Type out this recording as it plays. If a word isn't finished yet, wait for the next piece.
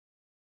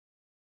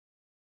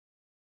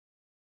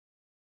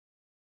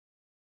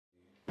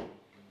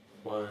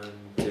1,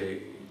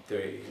 2,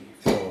 3,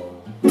 4.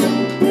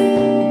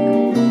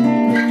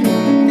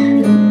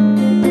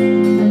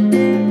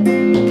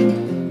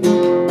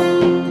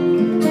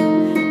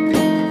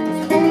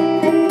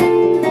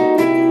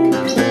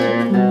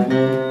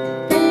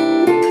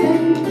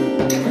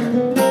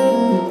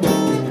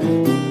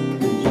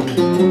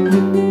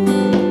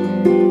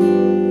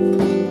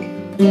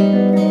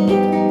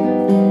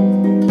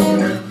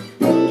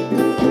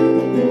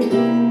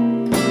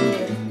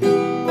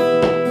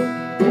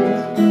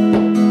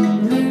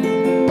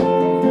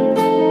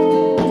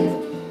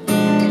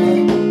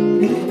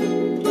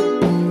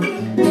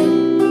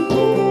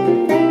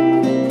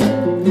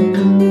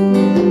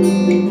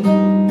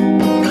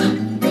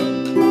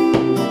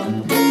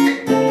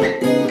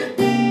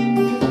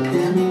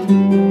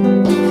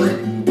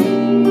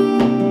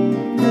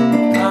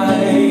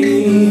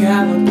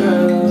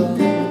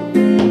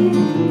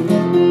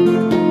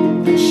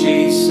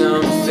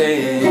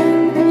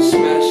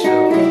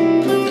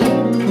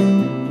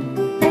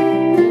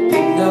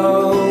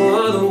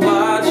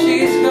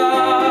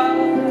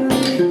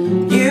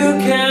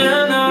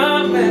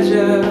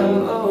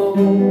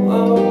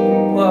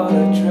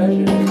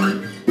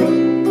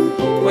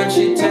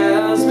 She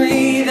tells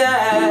me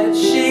that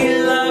she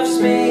loves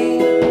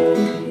me,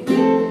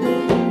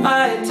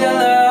 I tell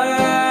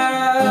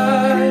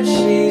her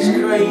she's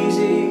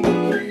crazy,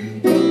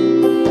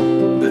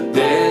 but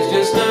there's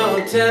just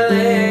no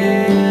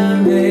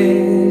telling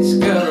this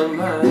girl of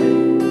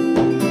mine.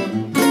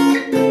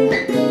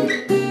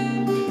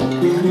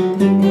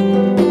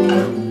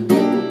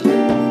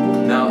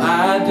 Now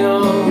I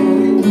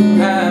don't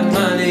have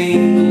money,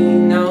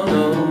 no,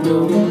 no,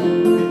 no,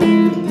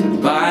 to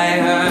buy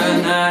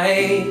her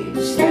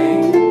nice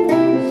things.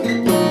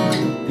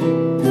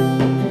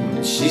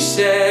 And she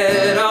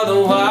said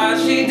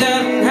otherwise she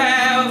doesn't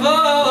have,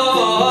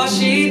 oh,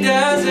 she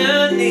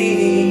doesn't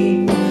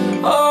need.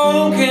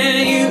 Oh,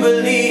 can you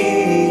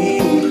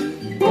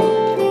believe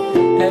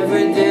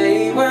every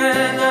day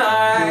when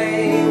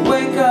I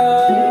wake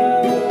up,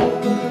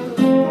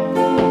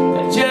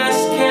 I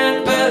just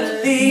can't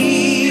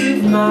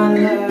believe my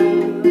love.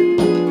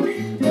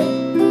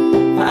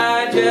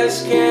 I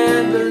just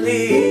can't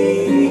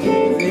believe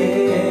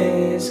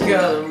this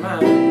girl of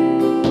mine.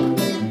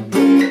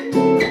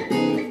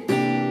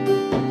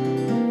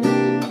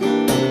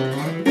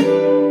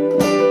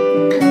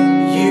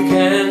 You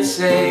can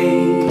say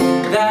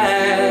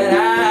that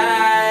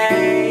I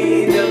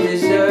don't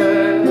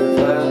deserve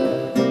her,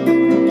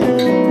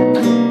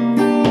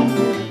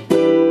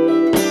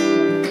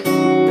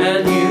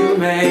 and you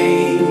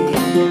may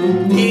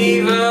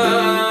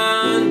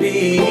even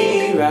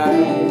be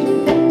right.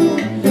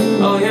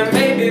 Oh, you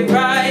may be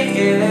right,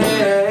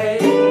 yeah.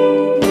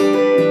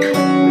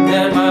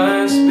 There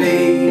must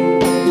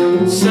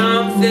be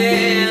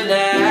something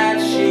that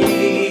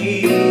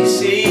she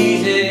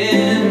sees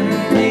in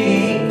me.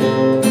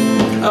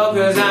 Oh,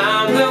 'cause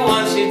I'm the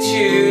one she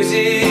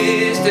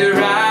chooses to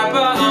wrap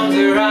her arms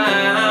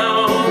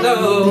around.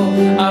 Oh,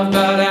 I've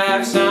gotta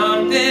have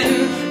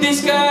something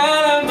this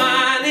girl of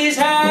mine is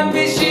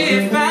happy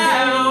she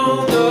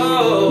found.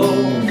 Oh,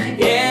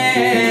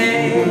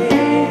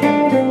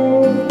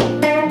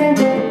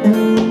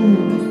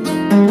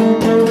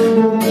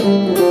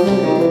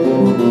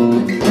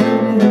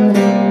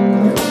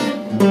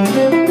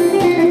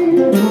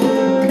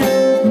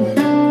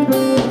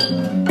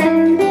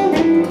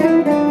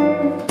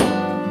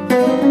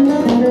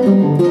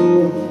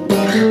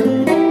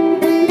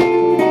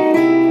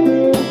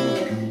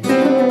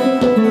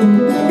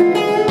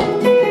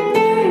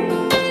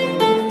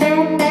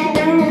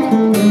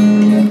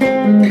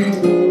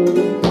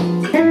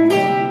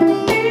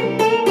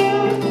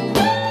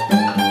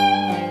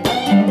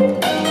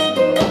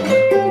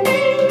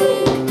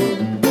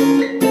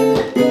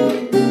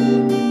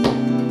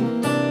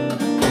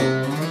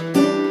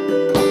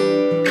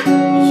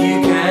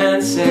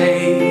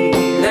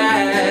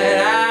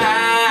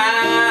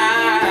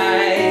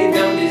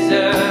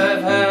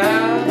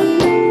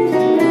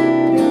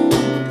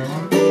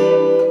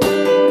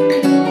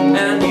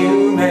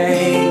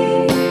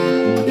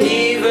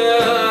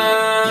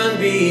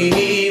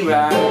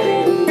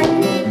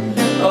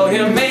 oh,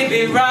 you may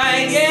be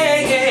right, yeah,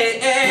 yeah,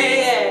 yeah,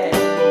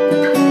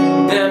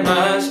 yeah. There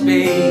must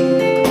be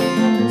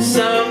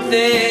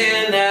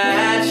something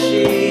that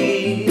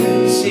she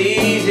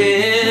sees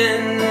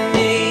in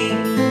me.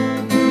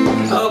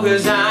 Oh,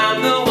 'cause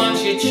I'm the one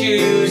she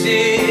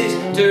chooses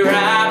to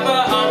wrap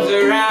her arms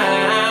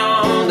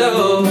around.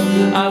 Oh,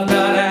 I've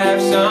gotta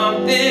have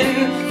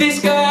something this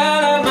girl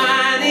of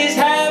mine is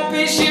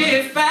happy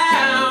she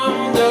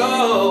found.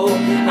 Oh,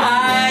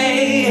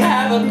 I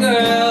have a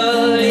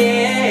girl,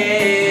 yeah,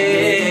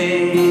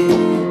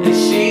 and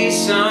she's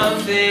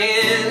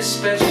something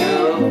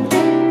special.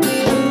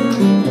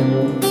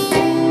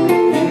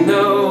 You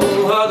know,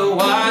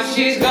 otherwise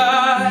she's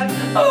got,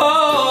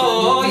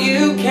 oh,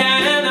 you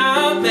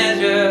cannot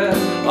measure.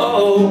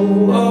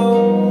 Oh,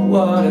 oh,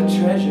 what a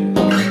treasure.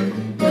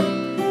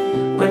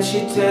 When she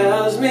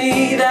tells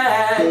me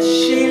that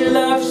she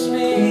loves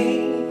me,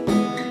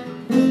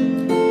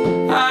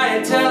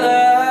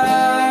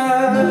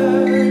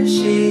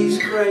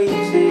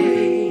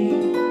 crazy.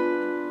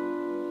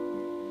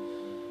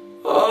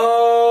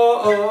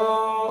 Oh,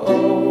 oh,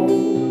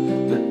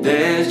 oh, but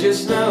there's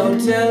just no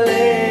telling